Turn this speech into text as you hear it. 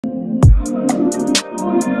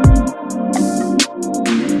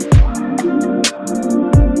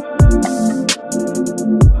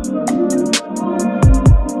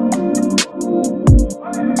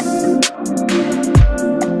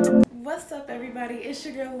everybody, it's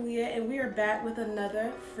your girl Leah and we are back with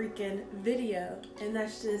another freaking video, and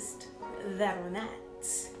that's just that on that,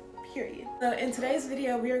 period. So in today's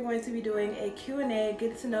video we are going to be doing a Q&A,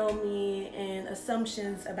 get to know me and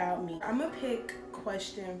assumptions about me. I'm gonna pick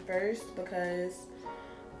question first because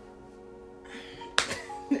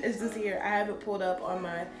it's just here. I have it pulled up on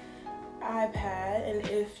my iPad, and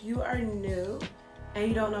if you are new and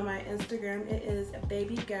you don't know my Instagram, it is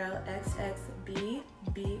babygirlxxbb,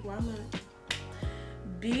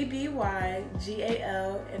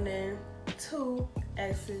 BBYGAL, and then 2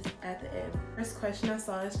 X's at the end. First question I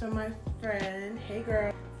saw is from my friend. Hey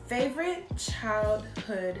girl, favorite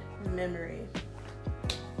childhood memory?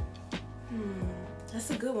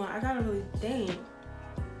 That's a good one. I gotta really think.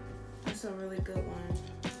 That's a really good one.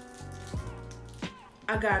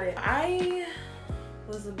 I got it. I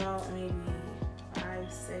was about maybe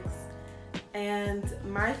 5, 6, and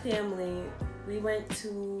my family, we went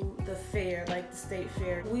to the fair, like the state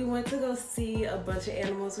fair. We went to go see a bunch of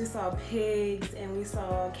animals. We saw pigs and we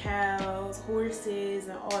saw cows, horses,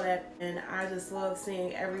 and all that. And I just love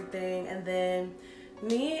seeing everything. And then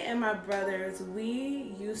me and my brothers,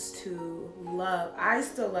 we used to love, I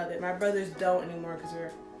still love it. My brothers don't anymore because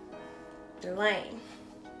they're lame.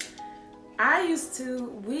 I used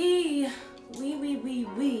to, we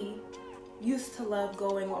used to love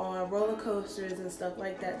going on roller coasters and stuff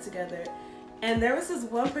like that together. And there was this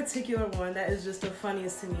one particular one that is just the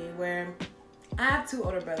funniest to me, where I have 2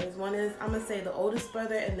 older brothers. One is, I'm gonna say the oldest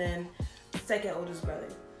brother, and then second oldest brother.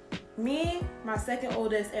 Me, my second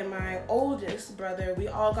oldest, and my oldest brother, we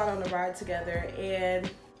all got on the ride together,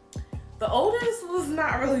 and the oldest was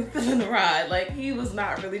not really feeling the ride. Like, he was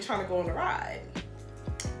not really trying to go on the ride.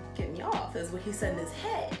 Get me off is what he said in his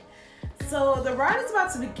head. So the ride is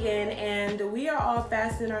about to begin, and we are all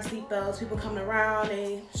fastening our seatbelts. People coming around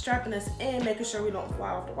and strapping us in, making sure we don't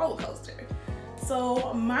fly off the roller coaster.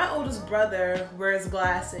 So my oldest brother wears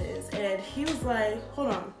glasses, and he was like, hold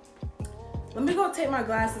on, let me go take my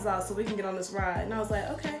glasses out so we can get on this ride. And I was like,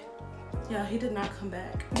 okay. Yeah, he did not come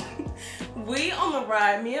back. We on the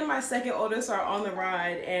ride, me and my second oldest are on the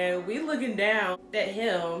ride, and we looking down at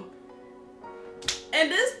him. And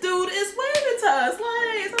this dude is waving to us,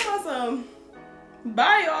 like, it's awesome.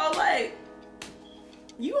 Bye, y'all. Like,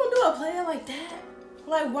 you gonna do a player like that?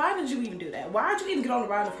 Like, why did you even do that? Why did you even get on the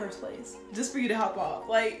ride in the first place? Just for you to hop off.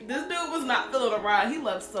 Like, this dude was not feeling the ride. He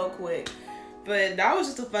left so quick. But that was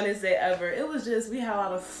just the funniest day ever. It was just, we had a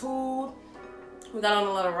lot of food. We got on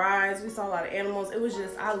a lot of rides. We saw a lot of animals. It was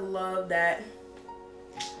just, I love that.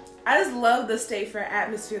 I just love the state fair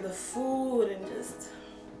atmosphere, the food, and just...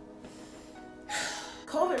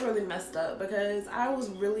 COVID really messed up because I was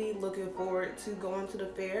really looking forward to going to the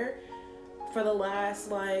fair for the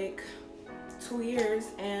last like 2 years,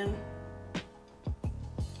 and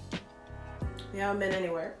we haven't been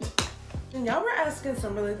anywhere. And y'all were asking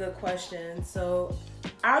some really good questions. So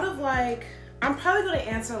out of like, I'm probably gonna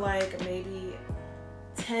answer like maybe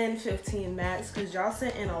 10, 15 max, because y'all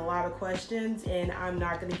sent in a lot of questions and I'm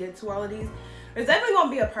not gonna get to all of these. There's definitely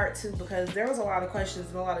gonna be a part 2 because there was a lot of questions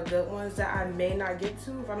and a lot of good ones that I may not get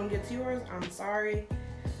to. If I don't get to yours, I'm sorry.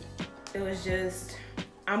 It was just,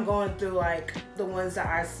 I'm going through like the ones that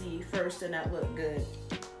I see first and that look good.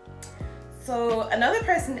 So another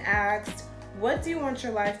person asked, what do you want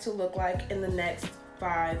your life to look like in the next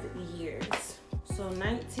 5 years? So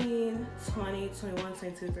 19, 20, 21,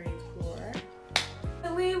 22, 24.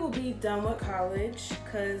 We will be done with college,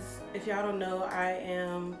 because if y'all don't know, I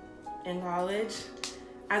am in college.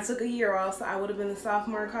 I took a year off, so I would have been a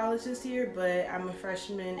sophomore in college this year, but I'm a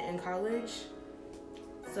freshman in college.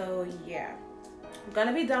 So yeah, I'm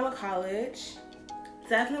gonna be done with college.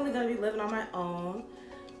 Definitely gonna be living on my own.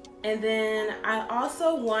 And then I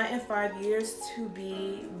also want in 5 years to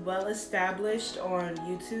be well established on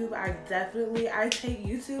YouTube. I take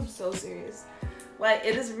YouTube so serious. Like,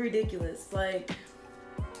 it is ridiculous. Like,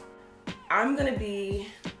 I'm gonna be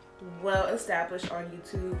well established on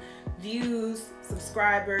YouTube. Views,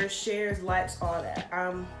 subscribers, shares, likes, all that.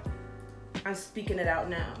 I'm speaking it out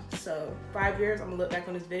now. So 5 years, I'm gonna look back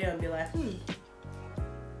on this video and be like,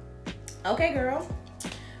 okay girl.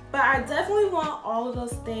 But I definitely want all of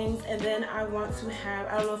those things. And then I want to have,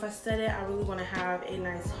 I don't know if I said it, I really want to have a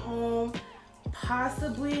nice home.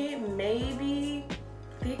 Possibly, maybe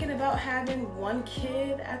thinking about having 1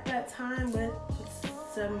 kid at that time with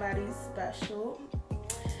somebody special.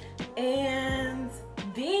 And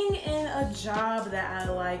being in a job that I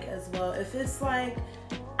like as well. If it's like,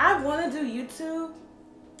 I want to do YouTube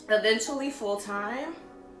eventually full-time,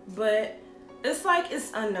 but it's like,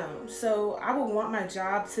 it's unknown. So I would want my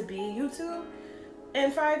job to be YouTube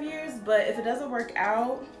in 5 years, but if it doesn't work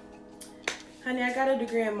out, honey, I got a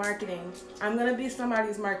degree in marketing. I'm gonna be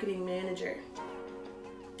somebody's marketing manager.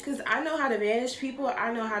 Because I know how to manage people.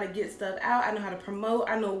 I know how to get stuff out. I know how to promote.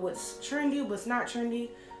 I know what's trendy, what's not trendy,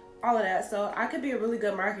 all of that. So I could be a really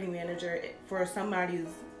good marketing manager for somebody's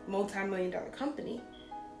multi-million-dollar company,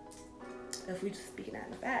 if we just speaking out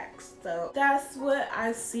in the facts. So that's what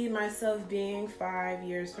I see myself being 5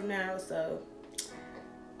 years from now. So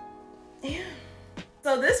yeah.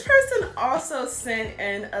 So this person also sent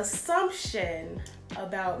an assumption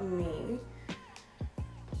about me.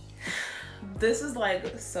 This is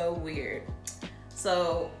like so weird.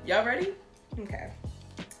 So y'all ready? Okay.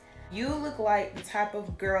 You look like the type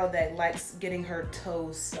of girl that likes getting her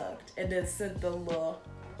toes sucked, and then sent the little.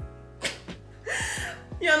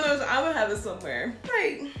 Y'all know I'm gonna have it somewhere.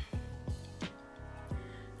 Like,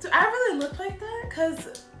 do I really look like that?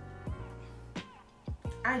 Cause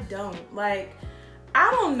I don't. Like,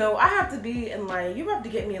 I don't know. I have to be in like, you have to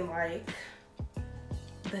get me in like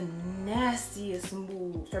the nastiest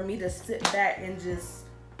mood for me to sit back and just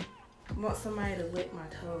want somebody to lick my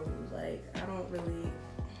toes. Like, I don't really.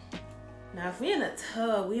 Now if we in a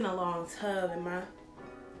tub, we in a long tub, and my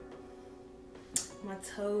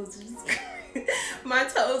toes are just my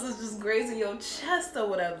toes is just grazing your chest or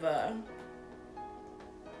whatever.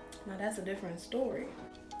 Now that's a different story.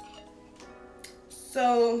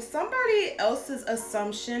 So somebody else's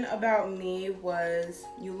assumption about me was,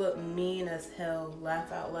 you look mean as hell,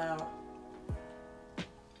 laugh out loud.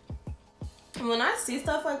 When I see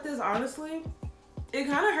stuff like this, honestly, it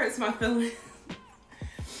kind of hurts my feelings.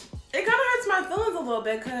 It kind of hurts my feelings a little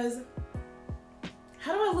bit, because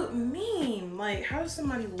how do I look mean? Like, how does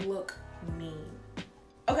somebody look mean?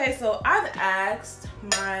 Okay, so I've asked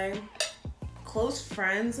my close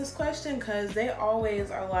friends this question, because they always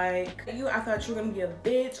are like, I thought you were gonna be a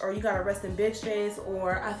bitch, or you got a resting bitch face,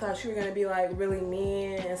 or I thought you were gonna be like really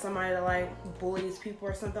mean and somebody that like bullies people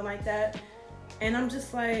or something like that. And I'm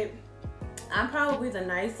just like, I'm probably the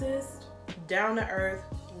nicest, down to earth,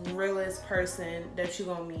 realest person that you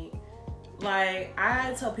gonna meet. Like,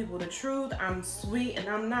 I tell people the truth, I'm sweet, and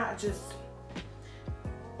I'm not just,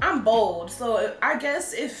 I'm bold. So I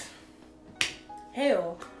guess if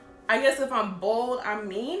I'm bold, I'm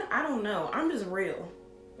mean. I don't know. I'm just real.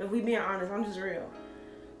 If we being honest, I'm just real.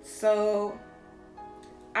 So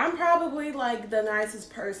I'm probably like the nicest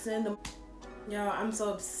person. Y'all, I'm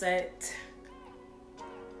so upset.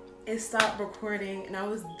 It stopped recording, and I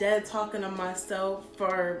was dead talking to myself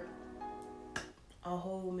for a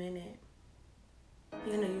whole minute.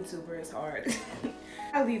 Being a YouTuber is hard.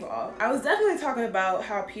 I leave off. I was definitely talking about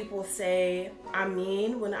how people say I'm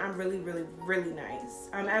mean when I'm really, really, really nice.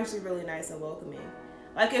 I'm actually really nice and welcoming.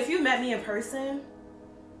 Like, if you met me in person,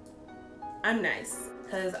 I'm nice.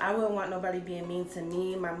 Because I wouldn't want nobody being mean to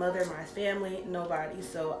me, my mother, my family, nobody.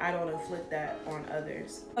 So I don't inflict that on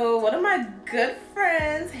others. So one of my good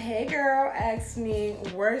friends, hey girl, asked me,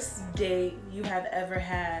 worst date you have ever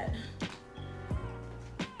had.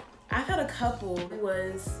 I've had a couple. It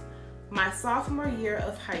was my sophomore year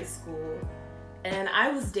of high school, and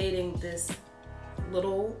I was dating this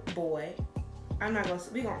little boy.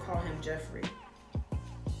 We gonna call him Jeffrey.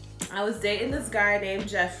 I was dating this guy named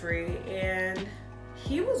Jeffrey, and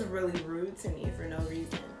he was really rude to me for no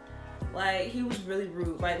reason. Like, he was really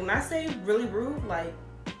rude. Like, when I say really rude, like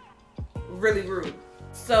really rude.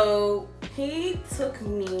 So he took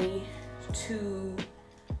me to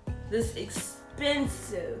this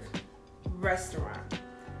expensive restaurant.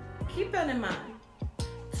 Keep that in mind.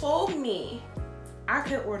 Told me I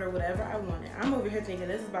could order whatever I wanted. I'm over here thinking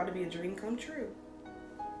this is about to be a dream come true.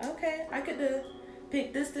 Okay, I could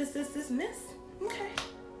pick this, and this. Okay.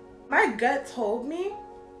 My gut told me,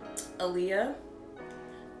 Aaliyah,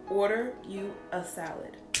 order you a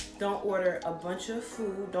salad. Don't order a bunch of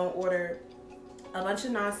food. Don't order a bunch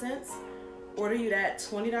of nonsense. Order you that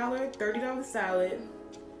 $20, $30 salad,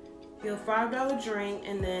 your $5 drink,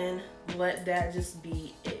 and then let that just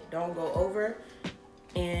be it. Don't go over,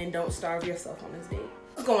 and don't starve yourself on this date.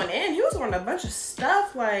 I was going in, he was ordering a bunch of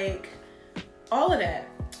stuff, like all of that.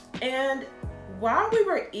 And while we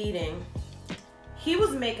were eating, he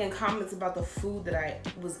was making comments about the food that I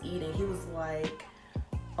was eating. He was like,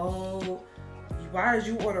 oh, why did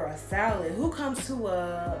you order a salad? Who comes to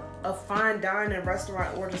a fine dining restaurant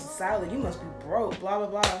and orders a salad? You must be broke, blah,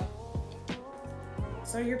 blah, blah.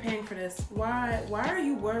 So you're paying for this. Why are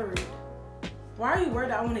you worried? Why are you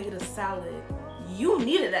worried that I want to eat a salad? You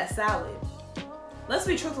needed that salad. Let's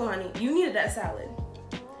be truthful, honey. You needed that salad.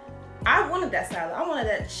 I wanted that salad. I wanted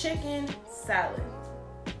that chicken salad.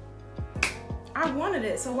 I wanted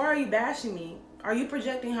it. So why are you bashing me? Are you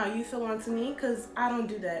projecting how you feel onto me? Because I don't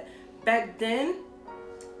do that. Back then,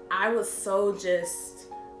 I was so just,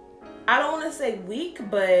 I don't want to say weak,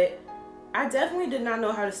 but I definitely did not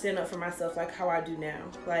know how to stand up for myself like how I do now.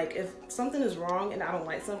 Like if something is wrong and I don't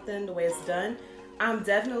like something the way it's done, I'm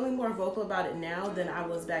definitely more vocal about it now than I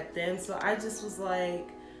was back then. So I just was like,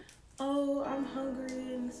 oh, I'm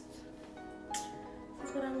hungry and this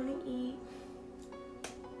is what I want to eat.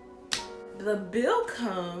 The bill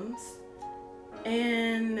comes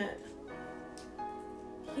and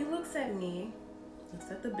he looks at me, looks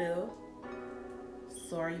at the bill.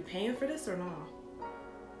 So are you paying for this or not?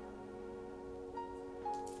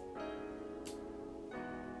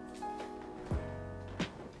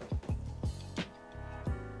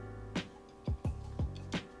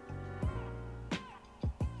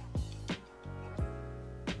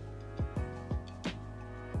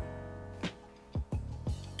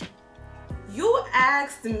 You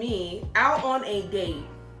asked me out on a date.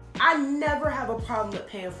 I never have a problem with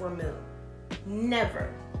paying for a meal.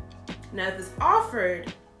 Never. Now if it's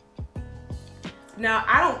offered, now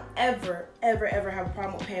I don't ever have a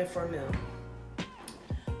problem with paying for a meal.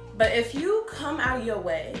 But if you come out of your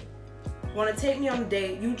way, want to take me on a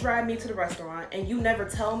date, you drive me to the restaurant and you never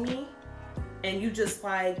tell me, and you just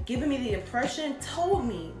like giving me the impression, told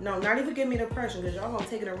me, no, not even give me the impression, because y'all gonna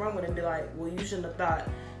take it and run with it and be like, well, you shouldn't have thought.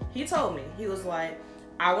 He told me, he was like,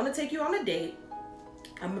 I want to take you on a date.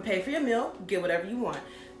 I'm gonna pay for your meal, get whatever you want.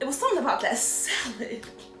 It was something about that salad.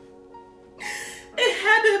 It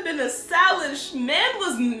had to have been a salad. Man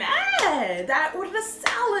was mad that I ordered a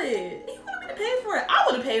salad. He wanted me to pay for it. I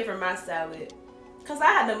would have paid for my salad because I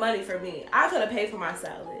had the money for me. I could have paid for my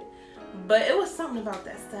salad. But it was something about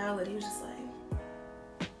that salad. He was just like,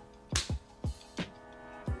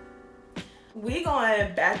 we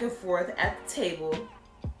going back and forth at the table.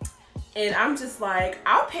 And I'm just like,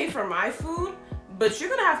 I'll pay for my food, but you're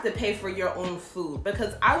gonna have to pay for your own food,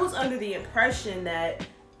 because I was under the impression that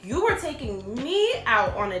you were taking me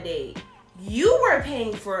out on a date. You were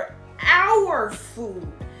paying for our food.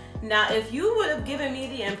 Now, if you would have given me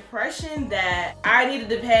the impression that I needed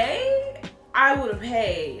to pay, I would have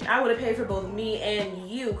paid. I would have paid for both me and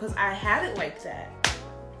you, because I had it like that.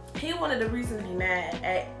 He wanted a reason to be mad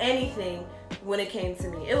at anything when it came to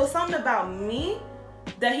me. It was something about me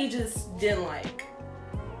that he just didn't like.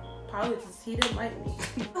 Probably just he didn't like me.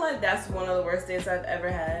 I feel like that's one of the worst dates I've ever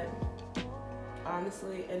had.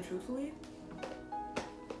 Honestly and truthfully.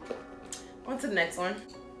 On to the next one.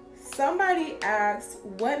 Somebody asked,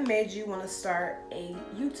 what made you want to start a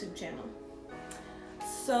YouTube channel?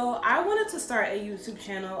 So I wanted to start a YouTube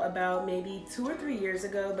channel about maybe 2 or 3 years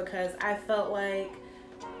ago, because I felt like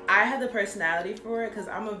I had the personality for it, because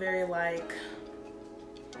I'm a very like,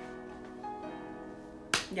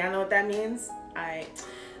 y'all know what that means?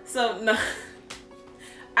 So no,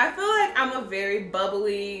 I feel like I'm a very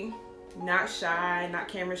bubbly, not shy, not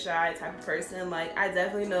camera shy type of person. Like I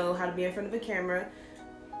definitely know how to be in front of a camera.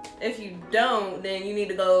 If you don't, then you need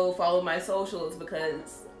to go follow my socials,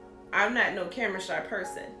 because I'm not no camera shy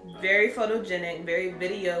person. Very photogenic, very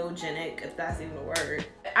videogenic, if that's even a word.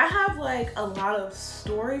 I have like a lot of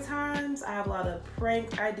story times. I have a lot of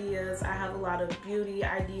prank ideas. I have a lot of beauty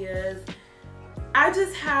ideas. I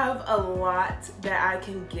just have a lot that I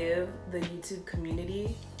can give the YouTube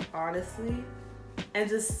community, honestly, and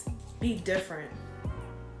just be different.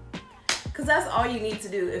 Because that's all you need to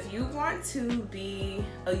do. If you want to be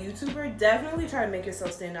a YouTuber, definitely try to make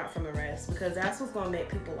yourself stand out from the rest, because that's what's going to make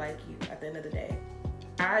people like you at the end of the day.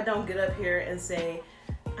 I don't get up here and say,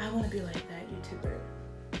 I want to be like that YouTuber.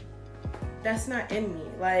 That's not in me.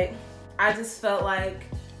 Like, I just felt like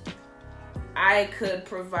I could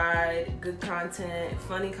provide good content,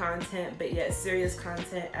 funny content, but yet serious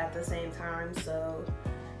content at the same time. So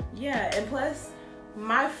yeah, and plus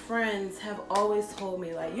my friends have always told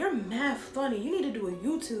me like, you're mad funny, you need to do a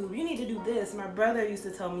YouTube, you need to do this. My brother used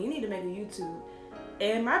to tell me, you need to make a YouTube.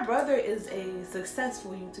 And my brother is a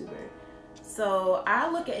successful YouTuber. So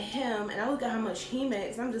I look at him and I look at how much he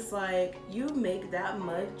makes. I'm just like, you make that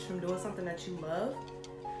much from doing something that you love?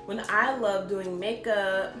 When I love doing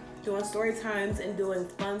makeup, doing story times, and doing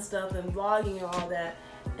fun stuff and vlogging and all that,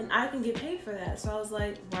 and I can get paid for that. So I was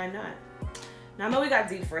like, why not? Now I know we got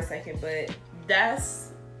deep for a second, but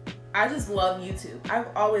I just love YouTube. I've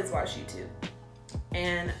always watched YouTube.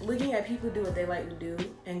 And looking at people do what they like to do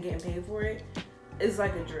and getting paid for it is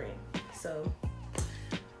like a dream. So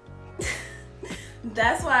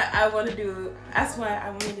that's why I wanted to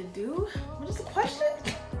do, what is the question?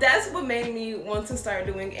 That's what made me want to start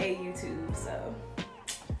doing a YouTube. So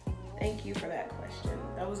thank you for that question.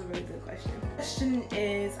 That was a really good question. The question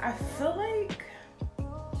is, I feel like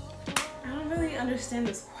I don't really understand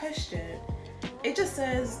this question. It just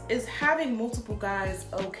says, is having multiple guys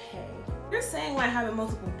okay? You're saying like having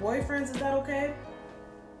multiple boyfriends, is that okay?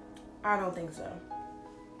 I don't think so.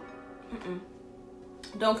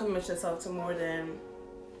 Don't commit yourself to more than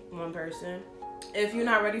one person. If you're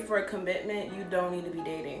not ready for a commitment, you don't need to be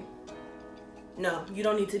dating. No, you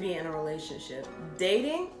don't need to be in a relationship.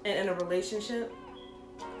 Dating and in a relationship,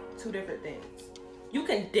 two different things. You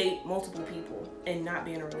can date multiple people and not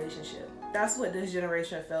be in a relationship. That's what this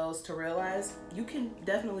generation fails to realize. You can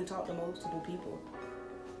definitely talk to multiple people.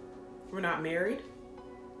 We're not married.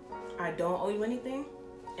 I don't owe you anything.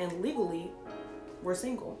 And legally, we're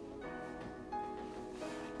single.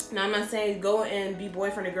 Now, I'm not saying go and be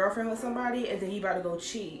boyfriend or girlfriend with somebody and then you about to go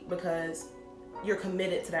cheat because you're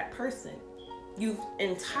committed to that person. You've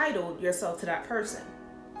entitled yourself to that person.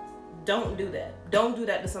 Don't do that. Don't do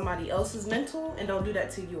that to somebody else's mental, and don't do that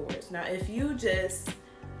to yours. Now, if you just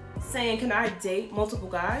saying, can I date multiple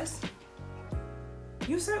guys?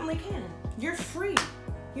 You certainly can. You're free.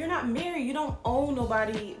 You're not married. You don't own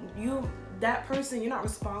nobody. That person, you're not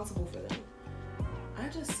responsible for them. I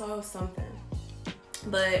just saw something.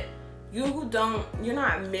 But you're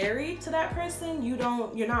not married to that person.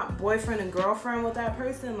 You're not boyfriend and girlfriend with that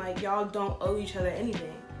person. Like, y'all don't owe each other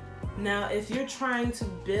anything. Now, if you're trying to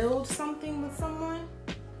build something with someone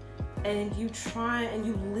and you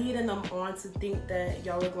leading them on to think that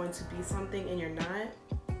y'all are going to be something and you're not,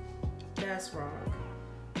 that's wrong.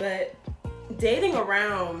 But dating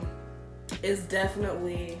around is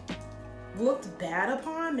definitely looked bad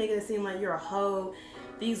upon, making it seem like you're a hoe.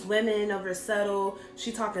 These women oversettle.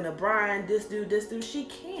 She talking to Brian, this dude. She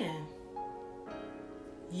can.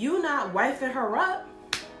 You not wifing her up,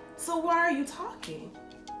 so why are you talking?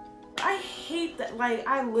 I hate that. Like,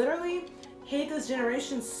 I literally hate this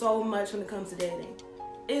generation so much when it comes to dating.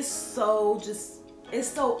 It's so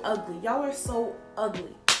ugly. Y'all are so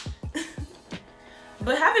ugly.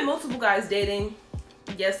 But having multiple guys dating,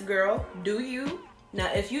 yes, girl, do you?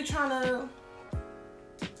 Now, if you trying to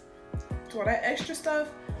do all that extra stuff,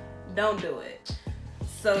 don't do it.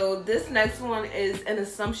 So this next one is an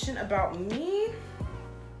assumption about me.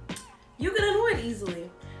 You get annoyed easily.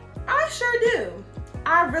 I sure do.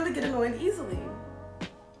 I really get annoyed easily.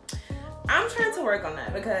 I'm trying to work on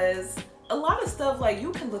that because a lot of stuff, like,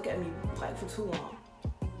 you can look at me like for too long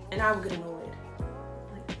and I will get annoyed.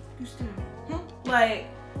 Like, you staring at? Like,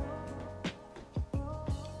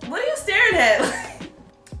 what are you staring at?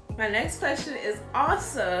 My next question is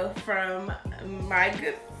also from my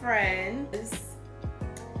good friend.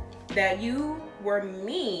 That you were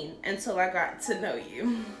mean until I got to know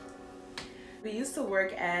you. We used to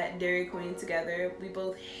work at Dairy Queen together. We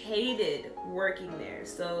both hated working there.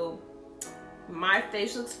 So my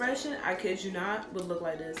facial expression, I kid you not, would look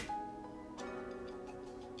like this.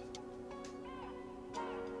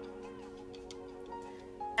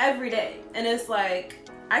 Every day. And it's like,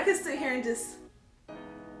 I could sit here and just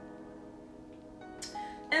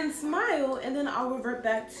smile, and then I'll revert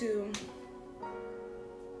back to,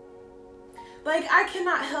 like, I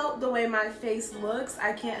cannot help the way my face looks.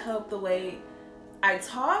 I can't help the way I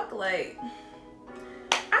talk. Like,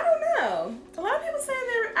 I don't know. A lot of people say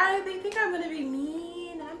they think I'm gonna be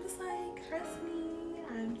mean, and I'm just like, trust me,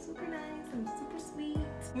 I'm super nice, I'm super sweet.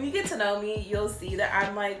 When you get to know me, you'll see that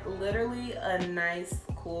I'm like literally a nice,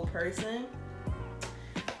 cool person.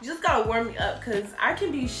 You just gotta warm me up, because I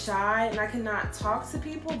can be shy and I cannot talk to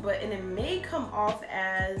people, and it may come off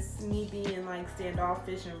as me being like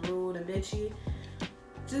standoffish and rude and bitchy.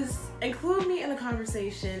 Just include me in a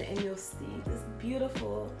conversation and you'll see this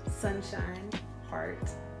beautiful sunshine heart.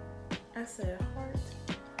 I said heart.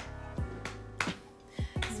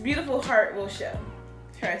 This beautiful heart will show.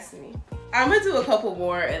 Trust me. I'm gonna do a couple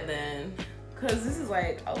more and then, because this is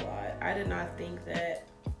like a lot. I didn't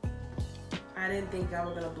think I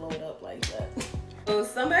was gonna blow it up like that. So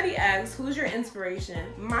somebody asked, who's your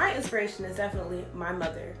inspiration? My inspiration is definitely my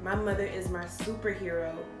mother. My mother is my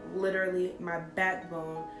superhero, literally my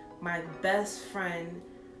backbone, my best friend,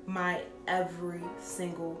 my every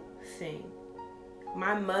single thing.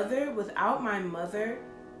 My mother, without my mother,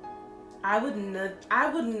 I would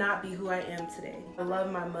not be who I am today. I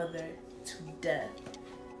love my mother to death.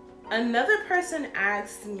 Another person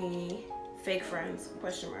asked me, fake friends,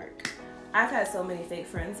 question mark. I've had so many fake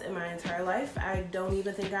friends in my entire life. I don't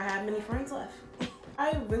even think I have many friends left.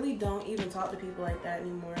 I really don't even talk to people like that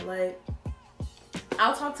anymore. Like,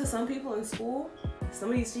 I'll talk to some people in school.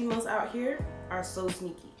 Some of these females out here are so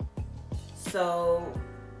sneaky. So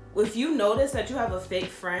if you notice that you have a fake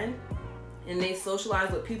friend and they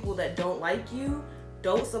socialize with people that don't like you,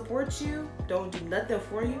 don't support you, don't do nothing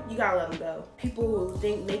for you, you gotta let them go. People who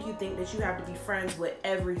make you think that you have to be friends with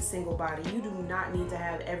every single body. You do not need to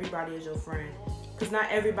have everybody as your friend, because not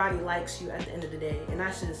everybody likes you at the end of the day, and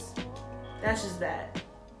that's just that.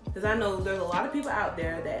 Because I know there's a lot of people out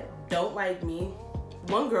there that don't like me.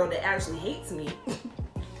 One girl that actually hates me.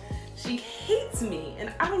 She hates me,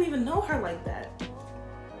 and I don't even know her like that.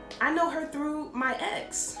 I know her through my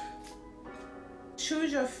ex.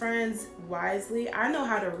 Choose your friends wisely. I know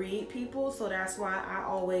how to read people, so that's why I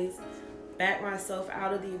always back myself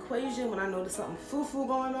out of the equation when I know there's something foo-foo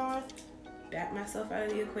going on. Back myself out of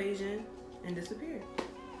the equation and disappear.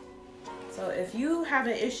 So if you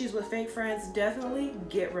having issues with fake friends, definitely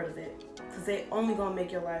get rid of it, because they only gonna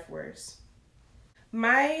make your life worse.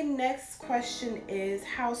 My next question is,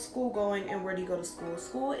 how's school going and where do you go to school?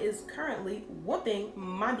 School is currently whooping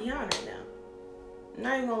my behind right now.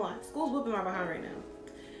 Not even gonna lie, school's whooping my behind right now.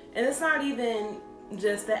 And it's not even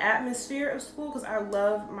just the atmosphere of school, because I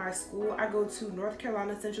love my school. I go to North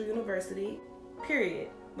Carolina Central University, period.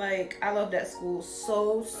 Like, I love that school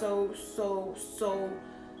so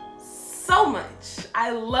much.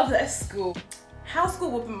 I love that school. How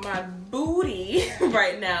school whooping my booty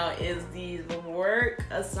right now is these work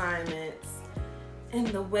assignments and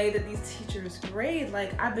the way that these teachers grade.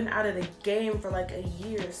 Like, I've been out of the game for like a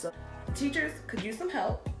year, so teachers could use some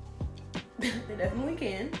help. They definitely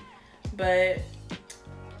can, but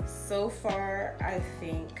so far I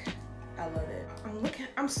think I love it.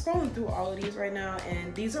 I'm scrolling through all of these right now,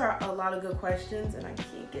 and these are a lot of good questions, and I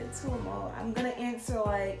can't get to them all. I'm gonna answer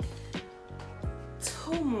like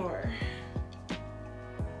two more,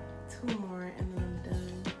 and then I'm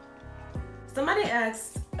done. Somebody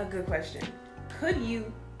asked a good question. Could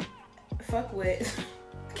you fuck with,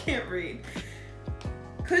 can't read.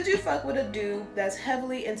 Could you fuck with a dude that's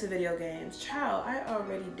heavily into video games? Child, I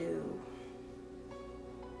already do.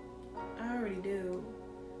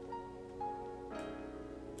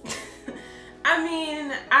 I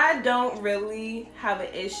mean, I don't really have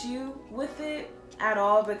an issue with it at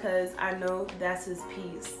all, because I know that's his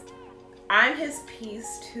piece. I'm his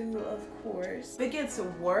piece too, of course. If it gets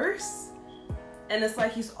worse, and it's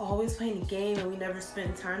like he's always playing the game and we never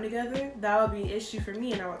spend time together, that would be an issue for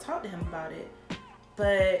me, and I would talk to him about it.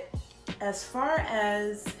 But as far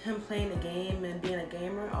as him playing the game and being a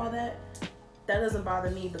gamer and all that, that doesn't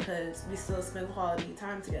bother me, because we still spend quality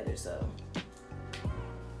time together. So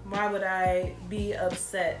why would I be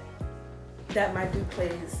upset that my dude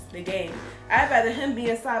plays the game? I'd rather him be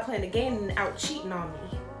inside playing the game than out cheating on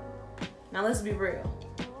me. Now let's be real.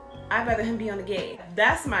 I'd rather him be on the game.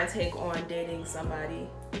 That's my take on dating somebody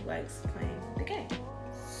who likes playing the game.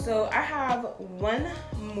 So I have one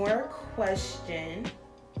more question.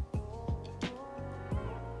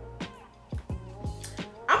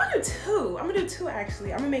 I'm gonna do two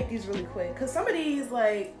actually. I'm gonna make these really quick, because some of these,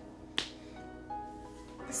 like,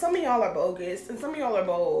 some of y'all are bogus and some of y'all are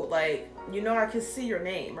bold. Like, you know, I can see your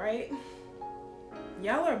name, right?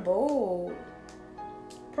 Y'all are bold.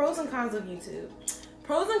 Pros and cons of YouTube.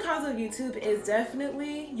 Pros and cons of YouTube is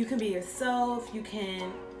definitely, you can be yourself. You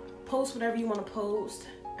can post whatever you want to post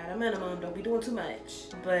at a minimum. Don't be doing too much.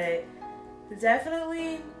 But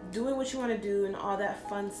definitely doing what you want to do and all that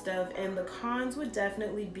fun stuff. And the cons would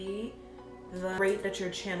definitely be the rate that your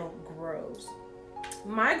channel grows.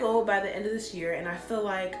 My goal by the end of this year, and I feel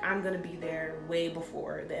like I'm gonna be there way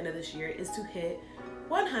before the end of this year, is to hit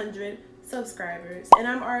 100 subscribers. And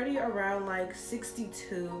I'm already around like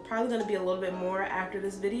 62, probably gonna be a little bit more after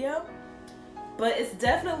this video. But it's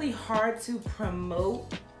definitely hard to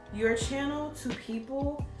promote your channel to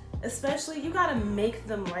people, especially you gotta make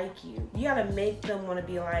them like you. You gotta make them wanna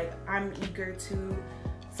be like, I'm eager to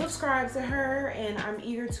subscribe to her and I'm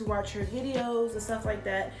eager to watch her videos and stuff like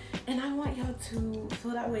that. And I want y'all to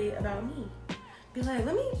feel that way about me. Be like,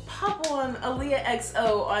 let me pop on Aaliyah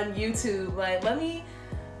XO on YouTube. Like, let me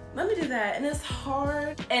do that. And it's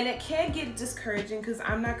hard and it can get discouraging, because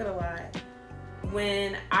I'm not gonna lie.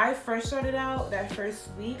 When I first started out, that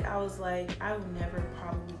first week, I was like, I will never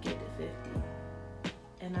probably get to 50.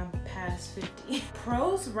 And I'm past 50.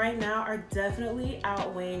 Pros right now are definitely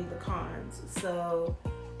outweighing the cons. So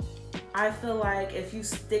I feel like if you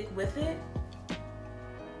stick with it,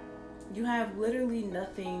 you have literally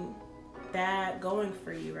nothing bad going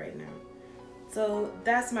for you right now. So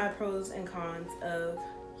that's my pros and cons of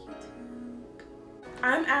YouTube.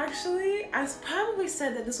 I probably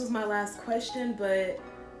said that this was my last question, but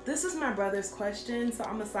this is my brother's question, so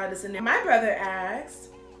I'm gonna slide this in there. My brother asked,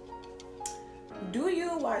 do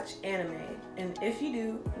you watch anime? And if you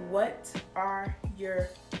do, what are your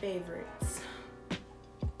favorites?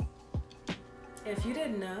 If you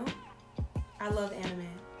didn't know, I love anime.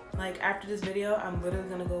 Like, after this video, I'm literally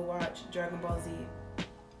gonna go watch Dragon Ball Z.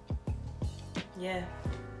 Yeah.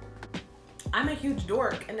 I'm a huge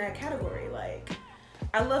dork in that category. Like,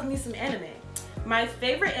 I love me some anime. My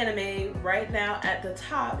favorite anime right now at the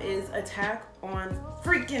top is Attack on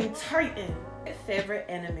freaking Titan. My favorite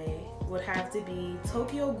anime would have to be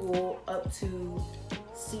Tokyo Ghoul up to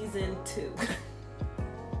season 2.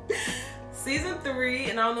 Season 3,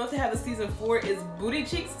 and I don't know if they have a season 4, is booty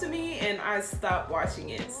cheeks to me, and I stopped watching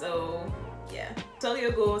it. So yeah, Tokyo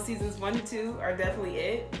Ghoul seasons 1 to 2 are definitely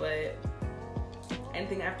it, but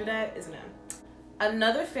anything after that is no.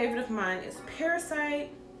 Another favorite of mine is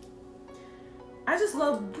Parasite. I just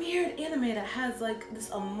love weird anime that has like this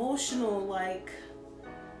emotional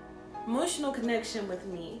connection with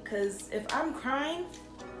me. Cause if I'm crying,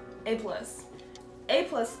 A+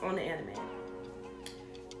 on the anime.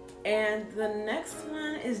 And the next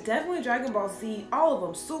one is definitely Dragon Ball Z. All of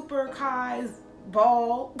them, Super, Kai,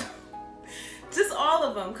 Ball, just all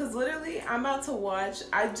of them. Cause literally, I'm about to watch.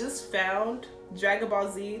 I just found Dragon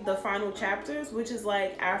Ball Z, the final chapters, which is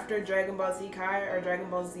like after Dragon Ball Z Kai or Dragon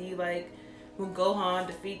Ball Z, like when Gohan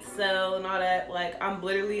defeats Cell and all that. Like, I'm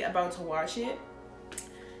literally about to watch it,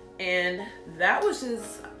 and that was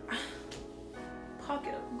just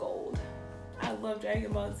pocket of gold. I love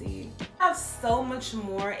Dragon Ball Z. I have so much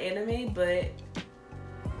more anime, but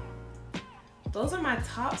those are my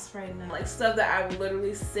tops right now. Like, stuff that I would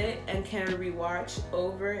literally sit and can rewatch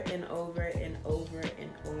over and over and over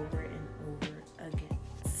and over and over again.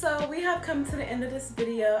 So we have come to the end of this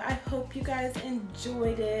video. I hope you guys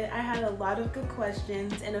enjoyed it. I had a lot of good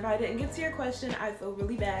questions, and if I didn't get to your question, I feel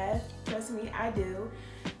really bad. Trust me, I do.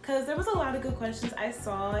 Because there was a lot of good questions I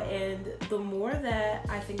saw, and the more that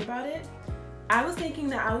I think about it, I was thinking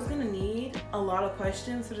that I was gonna need a lot of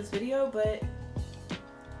questions for this video, but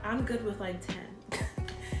I'm good with like 10.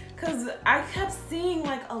 Cause I kept seeing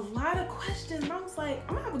like a lot of questions, and I was like,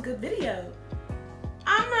 I'm gonna have a good video.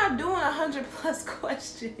 I'm not doing 100+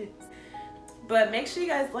 questions. But make sure you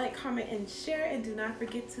guys like, comment, and share, and do not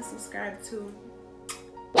forget to subscribe to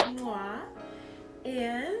moi.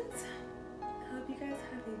 And I hope you guys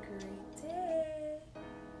have a great